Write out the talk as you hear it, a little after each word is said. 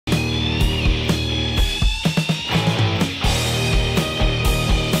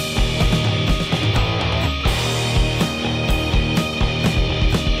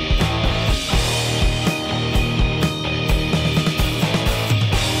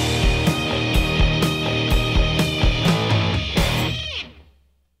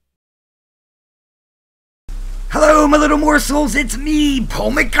my little morsels, it's me,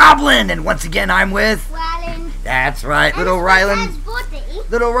 PolemicGoblin, and once again I'm with... Ryland. That's right, and little Ryland.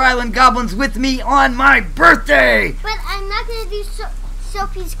 Little Ryland Goblin's with me on my birthday! But I'm not going to do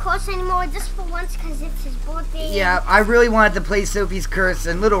Sophie's curse anymore, just for once, because it's his birthday. Yeah, I really wanted to play Sophie's curse,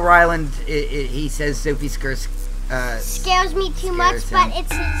 and little Ryland, he says Sophie's curse... scares me too much, but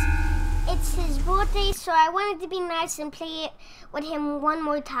it's his birthday, so I wanted to be nice and play it with him one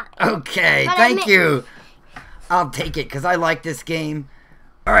more time. Okay, thank you. I'll take it, because I like this game.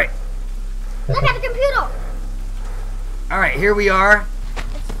 Alright. Look at the computer. Alright, here we are.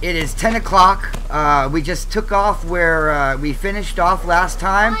 It is 10 o'clock. We just took off where we finished off last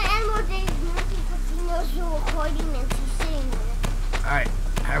time. Alright,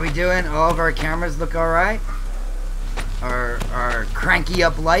 how are we doing? All of our cameras look alright? Our cranky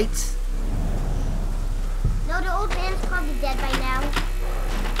up lights? No, the old man's probably dead by now.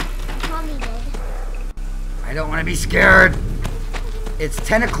 He's probably dead. I don't want to be scared. It's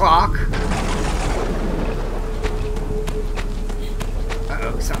 10 o'clock.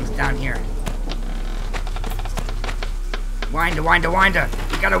 Uh-oh, something's down here. Winda.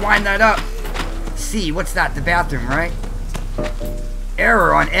 You gotta wind that up. C, what's that? The bathroom, right?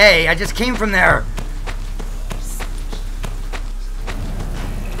 Error on A. I just came from there.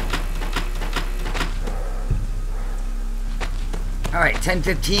 Alright,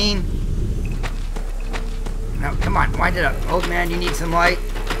 10:15. Now, come on, wind it up. Old man, you need some light.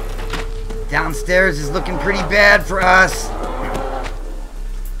 Downstairs is looking pretty bad for us.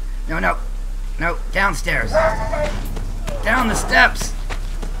 No, downstairs. Down the steps.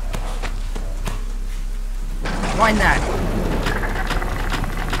 Wind that.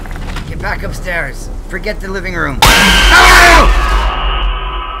 Get back upstairs. Forget the living room. Oh!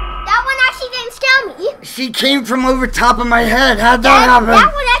 That one actually didn't scare me. She came from over top of my head. How'd that happen?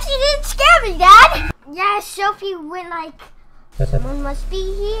 That one actually didn't scare me, Dad. Yeah, Sophie went like, someone must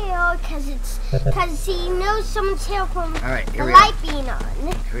be here, because he knows someone's here from the light being on.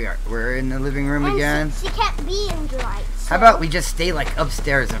 Here we are. We're in the living room again. She can't be in the light. So. How about we just stay like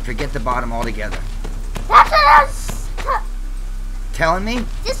upstairs and forget the bottom altogether? That's what I was telling me?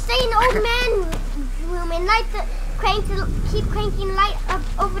 Just stay in the old man room and keep cranking the light up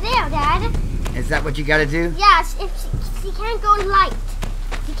over there, Dad. Is that what you gotta do? Yes, if she can't go in light.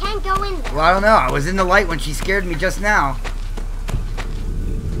 She can't go in there. Well, I don't know. I was in the light when she scared me just now.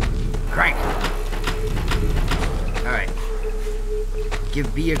 Crank. Alright.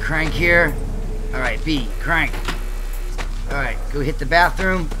 Give B a crank here. Alright, B, crank. Alright, go hit the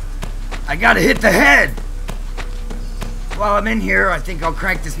bathroom. I gotta hit the head! While I'm in here, I think I'll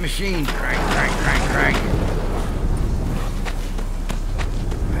crank this machine. Crank.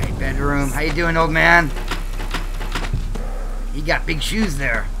 Alright, bedroom. How you doing, old man? You got big shoes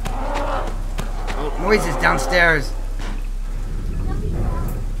there. Oh, noises downstairs.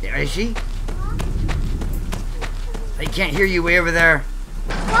 Yeah, is she? They can't hear you way over there.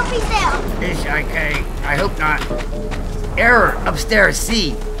 Sophie's there. Is she? Okay, I hope not. Error, upstairs,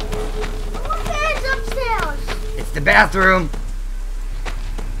 C. What is upstairs? It's the bathroom.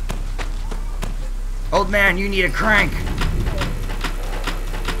 Old man, you need a crank.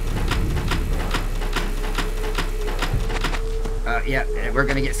 Yeah, we're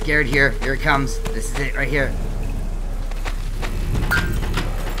gonna get scared here. Here it comes. This is it right here.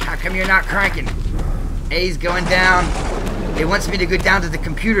 How come you're not cranking? A's going down. It wants me to go down to the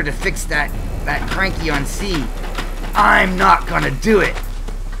computer to fix that cranky on C. I'm not gonna do it.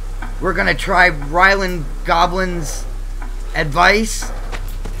 We're gonna try Ryland Goblin's advice.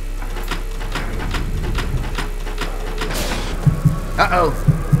 Uh-oh.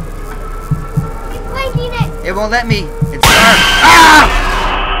 Keep cranking it. It won't let me. It's dark. Ah!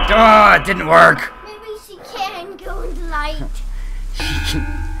 Oh, it didn't work. Maybe she can go in the light.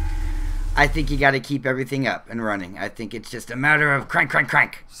 I think you got to keep everything up and running. I think it's just a matter of crank.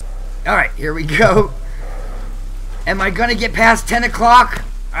 All right, here we go. Am I going to get past 10 o'clock?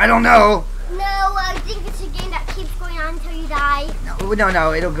 I don't know. No, I think it's a game that keeps going on until you die.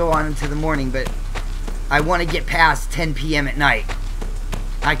 No, it'll go on until the morning, but I want to get past 10 p.m. at night.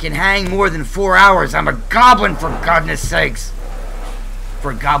 I can hang more than 4 hours. I'm a goblin, for goodness sakes.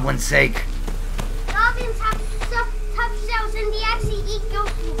 For goblin's sake. Goblins have tough shells and they actually eat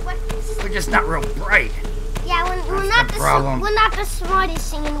ghosts. We're just not real bright. Yeah, we're not the smartest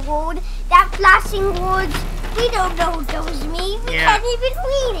thing in the world. That flashing words, we don't know what those mean. We can't even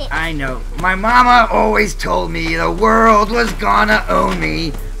read it. I know. My mama always told me the world was gonna own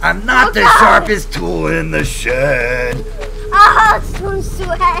me. I'm not the sharpest tool in the shed. Oh, so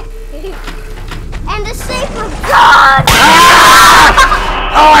sweet. And the shape of God. Ah!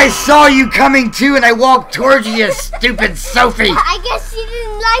 Oh, I saw you coming too, and I walked towards you, you stupid Sophie. I guess you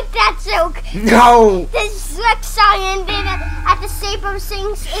didn't like that joke. No. This next song ended at the shape of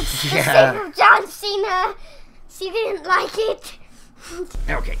things. It's the shape of John Cena. She didn't like it.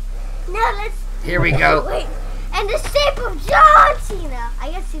 Okay. Now let's. Here we go. Wait. And the shape of John Cena.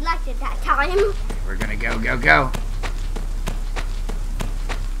 I guess he liked it that time. We're gonna go, go, go.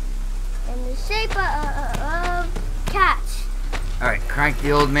 And the shape of cats. All right, crank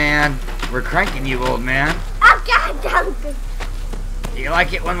the old man. We're cranking you, old man. Oh God, don't. Do you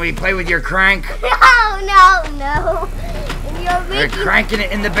like it when we play with your crank? No. We're cranking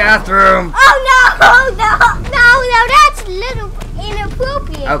it in the bathroom. Oh no, that's a little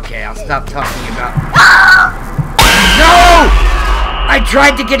inappropriate. Okay, I'll stop talking about. No! I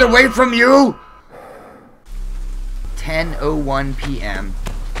tried to get away from you. 10:01 p.m.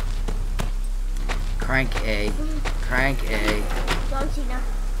 Crank A. Crank A.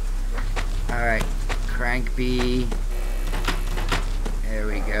 All right, crank B. There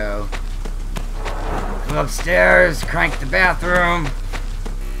we go. Go upstairs, crank the bathroom.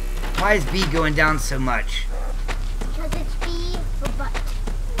 Why is B going down so much? Because it's B for butt.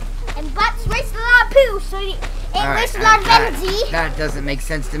 And butts waste a lot of poo, so it wastes a lot of energy. That doesn't make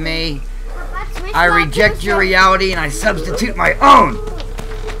sense to me. I reject your reality and I substitute my own.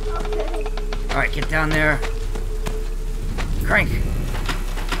 Okay. Alright, get down there. Crank.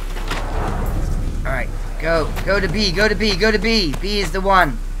 Alright, go. Go to B, go to B, go to B. B is the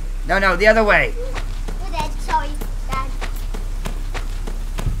one. No, the other way. Sorry, Dad.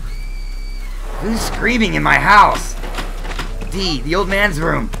 Who's screaming in my house? D, the old man's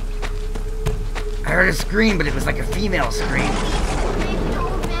room. I heard a scream, but it was like a female scream. Maybe the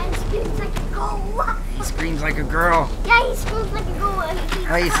old man screams like a girl. He screams like a girl. Yeah, he screams like a girl.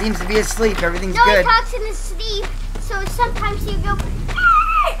 Oh, he seems to be asleep. Everything's no, good. he talks in his sleep, so sometimes he'll go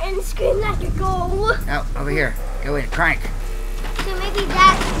and scream like a girl. Oh, over here. Go in. Crank. So maybe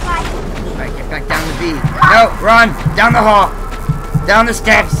that's why. Alright, get back down to B. No, run! Down the hall. Down the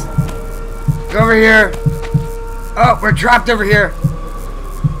steps. Go over here. Oh, we're trapped over here.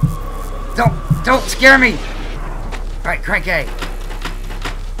 Don't scare me. Alright, crank A.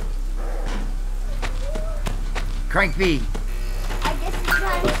 Crank B. I guess he's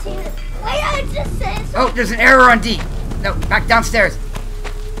trying to see it. Wait, it just says. Oh, there's an error on D. No, back downstairs.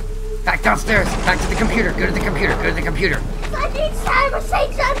 Back downstairs. Back to the computer. Go to the computer. Go to the computer. Like each time I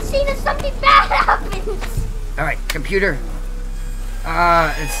say John Cena, something bad happens. Alright, computer.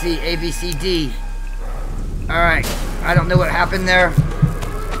 Let's see. A, B, C, D. Alright. I don't know what happened there.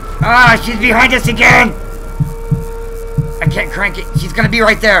 She's behind us again! I can't crank it. She's gonna be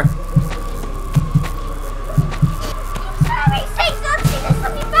right there.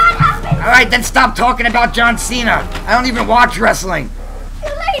 Alright, then stop talking about John Cena. I don't even watch wrestling.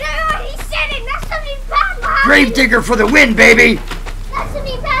 Gravedigger for the win, baby! That's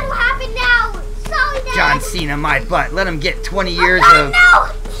something bad will happen now. Sorry, Dad. John Cena, my butt. Let him get 20 years of... No!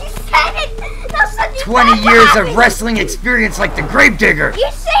 You said it! No, something 20 bad years will of wrestling experience like the Gravedigger.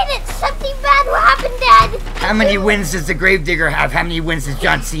 You said it! Something bad will happen, Dad. How many wins does the Gravedigger have? How many wins does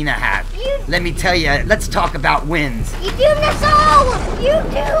John Cena have? Let me tell you. Let's talk about wins. You doomed us all! You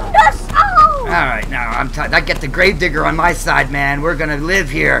doomed us all! Alright, now, I get the Gravedigger on my side, man. We're gonna live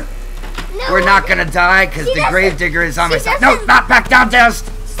here. No, we're not gonna die because the Gravedigger is on my side. No, not back downstairs!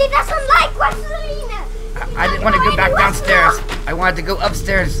 She doesn't like wrestling! I didn't want to go back downstairs. I wanted to go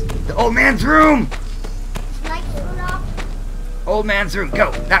upstairs. The old man's room! Old man's room.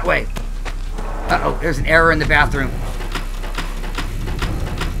 Go, that way. Uh-oh, there's an error in the bathroom.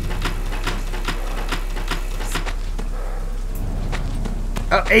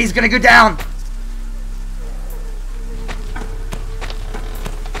 Oh, A's gonna go down.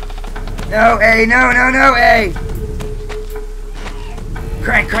 No, A, no, A.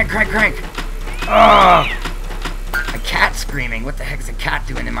 Crank. Oh, a cat screaming. What the heck is a cat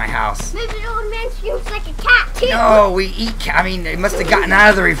doing in my house? Maybe the old man screams like a cat, too. No, we eat cat. I mean, they must have gotten out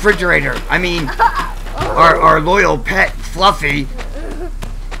of the refrigerator. I mean, our loyal pet, Fluffy.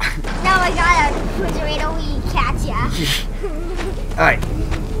 Now I got out of the refrigerator. We eat cats, yeah. Alright,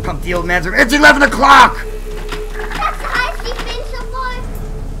 pump the old man's room. It's 11 o'clock! That's the highest you've been so far?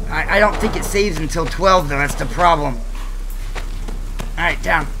 I don't think it saves until 12, though. That's the problem. Alright,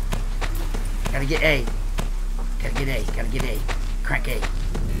 down. Gotta get A. Gotta get A. Crank A.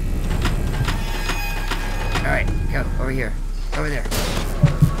 Alright, go. Over here. Over there.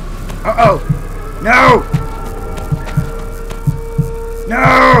 Uh-oh! No!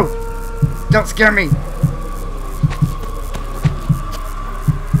 No! Don't scare me.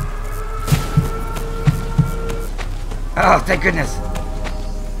 Oh, thank goodness.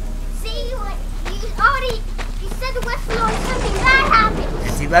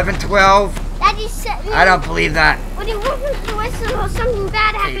 11-12. Daddy said... I don't believe that. When he wasn't to wrestle or something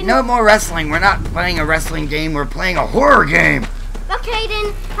bad happened... No more wrestling. We're not playing a wrestling game. We're playing a horror game. Okay,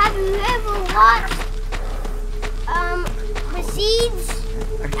 then, have you ever watched, Recedes?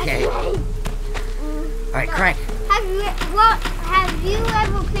 Okay. Alright, crank. Have you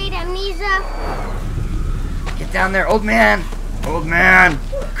ever played Amnesia? Get down there, old man. Old man.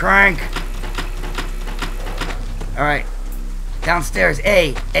 Crank. Alright. Downstairs.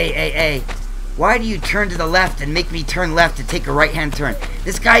 A. Why do you turn to the left and make me turn left to take a right-hand turn?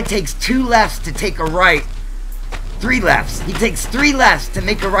 This guy takes 2 lefts to take a right. 3 lefts. He takes 3 lefts to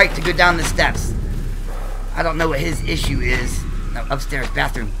make a right to go down the steps. I don't know what his issue is. No, upstairs,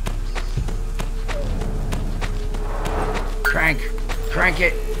 bathroom. Crank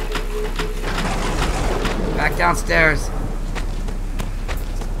it. Back downstairs.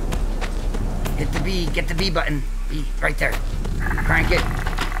 Hit the B, get the B button. B, right there. Crank it.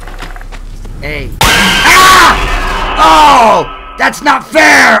 A. Ah! Oh! That's not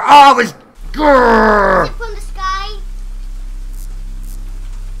fair! Oh, it was... Grrr. Is it from the sky?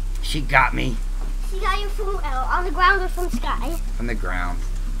 She got me. She got you from on the ground or from the sky? From the ground.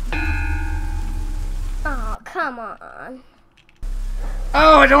 Oh, come on.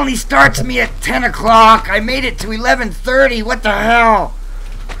 Oh, it only starts me at 10 o'clock. I made it to 11:30. What the hell?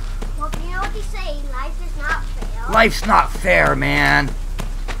 Well, you know what they say, life is not fair. Life's not fair, man.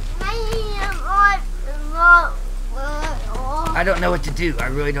 I don't know what to do. I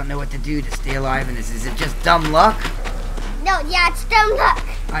really don't know what to do to stay alive in this. Is it just dumb luck? No, yeah, it's dumb luck.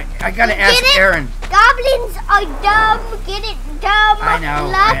 I gotta ask Aaron. Goblins are dumb. Get it? Dumb I know.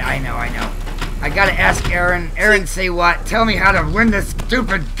 luck. I know. I gotta ask Aaron. Aaron, say what? Tell me how to win this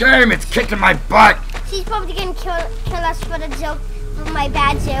stupid game. It's kicking my butt. She's probably gonna kill us for the joke, for my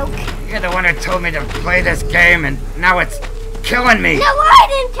bad joke. You're the one who told me to play this game, and now it's killing me. No, I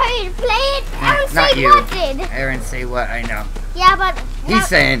didn't tell you to play it. Aaron Not said you. what did. Aaron, say what? I know. Yeah, but... He's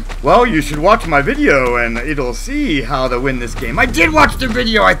saying, well, you should watch my video, and it'll see how to win this game. I did watch the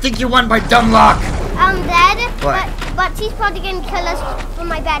video. I think you won by dumb luck. Dad, what? But she's probably gonna kill us for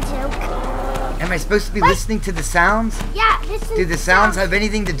my bad joke. Am I supposed to be listening to the sounds? Yeah, listen. Do the sounds have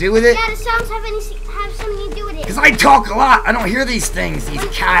anything to do with it? Yeah, the sounds have something to do with it. Because I talk a lot. I don't hear these things, these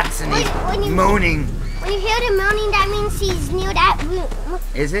cats and these moaning. When you hear the moaning, that means she's near that room.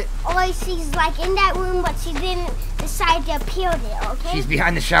 Is it? Or she's like in that room, but she didn't decide to appear there, okay? She's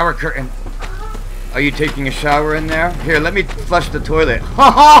behind the shower curtain. Are you taking a shower in there? Here, let me flush the toilet.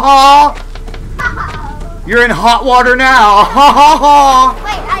 Ha ha ha! You're in hot water now. Ha ha ha!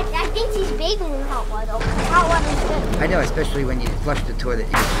 Wait, I think she's bathing in hot water. Hot water's good. I know, especially when you flush the toilet.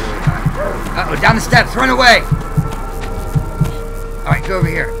 It's really hot. Uh-oh, down the steps. Run away. All right, go over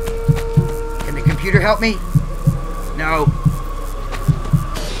here. Can the computer help me? No.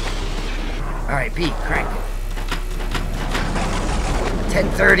 All right, B, crank.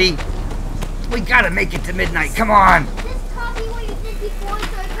 10:30. We gotta make it to midnight. Come on. Just copy what you did before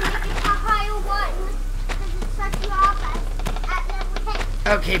so I can make it a higher one. Because it starts you off at level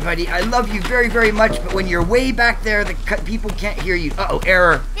 10. Okay, buddy, I love you very, very much, but when you're way back there, the people can't hear you. Uh-oh,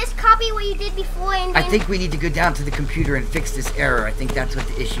 error. Just copy what you did before and then... I think we need to go down to the computer and fix this error. I think that's what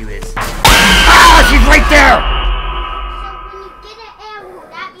the issue is. Ah, she's right there! So when you get an arrow,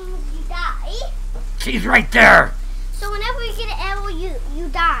 that means you die? She's right there! So whenever you get an arrow, you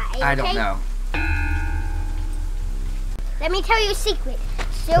die, okay? I don't know. Let me tell you a secret.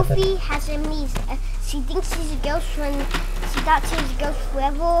 Sophie has amnesia. She thinks she's a ghost when she thought she was a ghost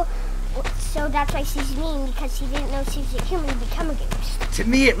forever. So that's why she's mean, because she didn't know she was a human to become a ghost. To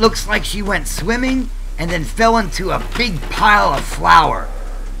me, it looks like she went swimming and then fell into a big pile of flour.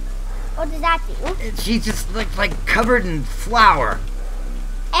 What does that do? She just looked like covered in flour.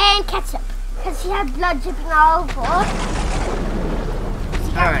 And ketchup, because she had blood dripping all over.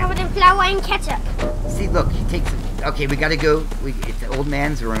 She got covered in flour and ketchup. See, look, he takes it. Okay, we gotta go. It's the old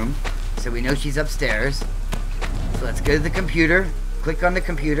man's room, so we know she's upstairs. So let's go to the computer. Click on the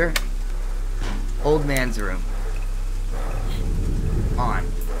computer. Old man's room. On.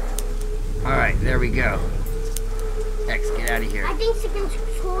 Alright, there we go. X, get out of here. I think she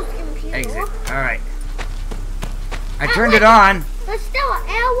controls the computer. Exit. Alright. I turned it on. There's still an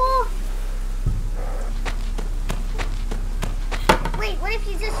arrow. Wait, what if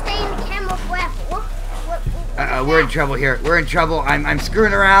you just stay in the camera forever? Uh-oh, we're in trouble here. We're in trouble. I'm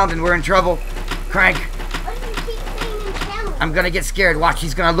screwing around and we're in trouble. Crank. What if you keep staying in camera? I'm gonna get scared. Watch,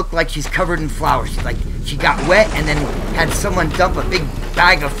 she's gonna look like she's covered in flour. She's like, she got wet and then had someone dump a big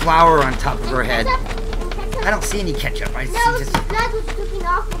bag of flour on top of her head. I don't see any ketchup. I see just... blood was dripping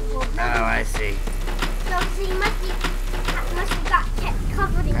off of her. Oh, I see. So she must have got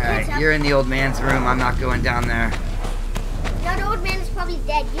covered in Alright, ketchup. you're in the old man's room. I'm not going down there. No, the old man is probably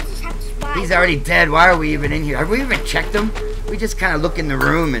dead. You just have to survive. He's already dead. Why are we even in here? Have we even checked him? We just kind of look in the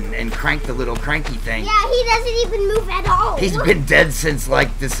room and crank the little cranky thing. Yeah, he doesn't even move at all. He's been dead since,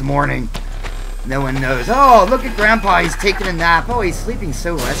 like, this morning. No one knows. Oh, look at Grandpa. He's taking a nap. Oh, he's sleeping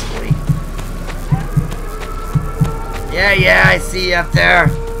so restfully. Yeah, I see you up there.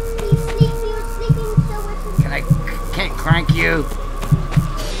 He was sleeping so much. Can't crank you.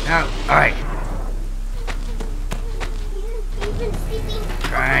 No, alright. He's been sleeping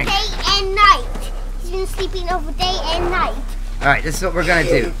Crank. over day and night. He's been sleeping over day and night. Alright, this is what we're gonna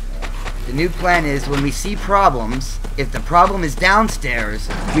do. The new plan is when we see problems, if the problem is downstairs,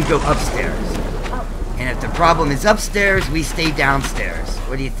 we go upstairs. Oh. And if the problem is upstairs, we stay downstairs.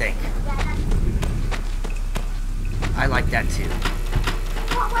 What do you think? I like that too.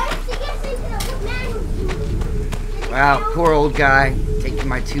 What if he gets into the old man's room? Wow, poor old guy. Taking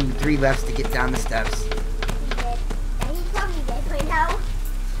my 2-3 lefts to get down the steps. He's dead. Yeah, he's probably dead right now.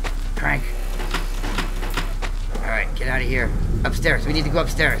 Crank. Alright, get out of here. Upstairs. We need to go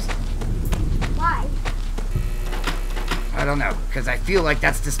upstairs. Why? I don't know, because I feel like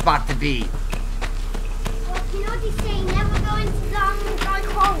that's the spot to be. Well, you know what he's saying? Never go into the dark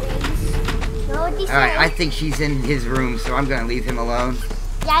hallways. You know what he's Alright, I saying? think she's in his room, so I'm going to leave him alone.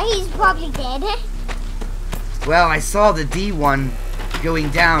 Yeah, he's probably dead. Well, I saw the D1 going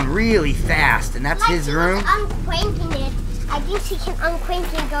down really fast, and that's his room. Uncranking it. I think she can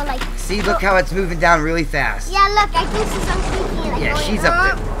uncrank it and go like. See, look how it's moving down really fast. Yeah, look. I think she's uncranking it. Like Yeah, going, she's up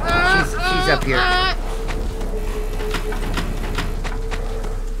there. She's up here.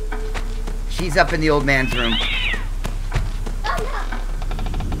 She's up in the old man's room. Oh no!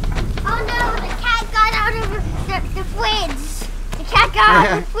 Oh no! The cat got out of the fridge. The cat got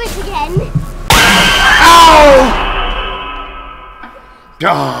out of the fridge again.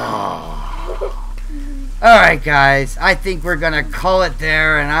 Oh! Alright guys, I think we're gonna call it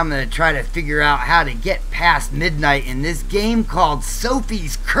there, and I'm gonna try to figure out how to get past midnight in this game called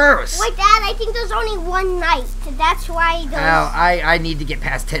Sophie's Curse. Wait, Dad, I think there's only one night. That's why those... Well, I need to get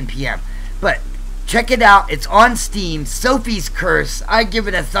past 10 p.m. But check it out, it's on Steam, Sophie's Curse. I give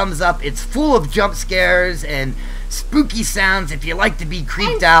it a thumbs up. It's full of jump scares and spooky sounds if you like to be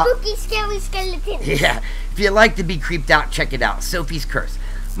creeped out. Spooky, scary skeletons. Yeah, if you like to be creeped out, check it out. Sophie's Curse.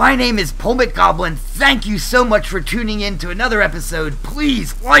 My name is PolemicGoblin. Thank you so much for tuning in to another episode.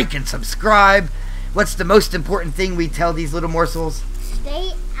 Please like and subscribe. What's the most important thing we tell these little morsels?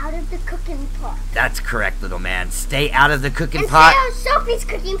 Stay out of the cooking pot. That's correct, little man. Stay out of the cooking And pot. stay out of Sophie's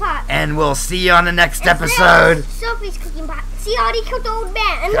cooking pot. And we'll see you on the next And stay out of episode. Sophie's cooking pot. See how he killed the old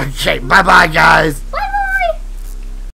man. Okay, bye-bye, guys. Bye.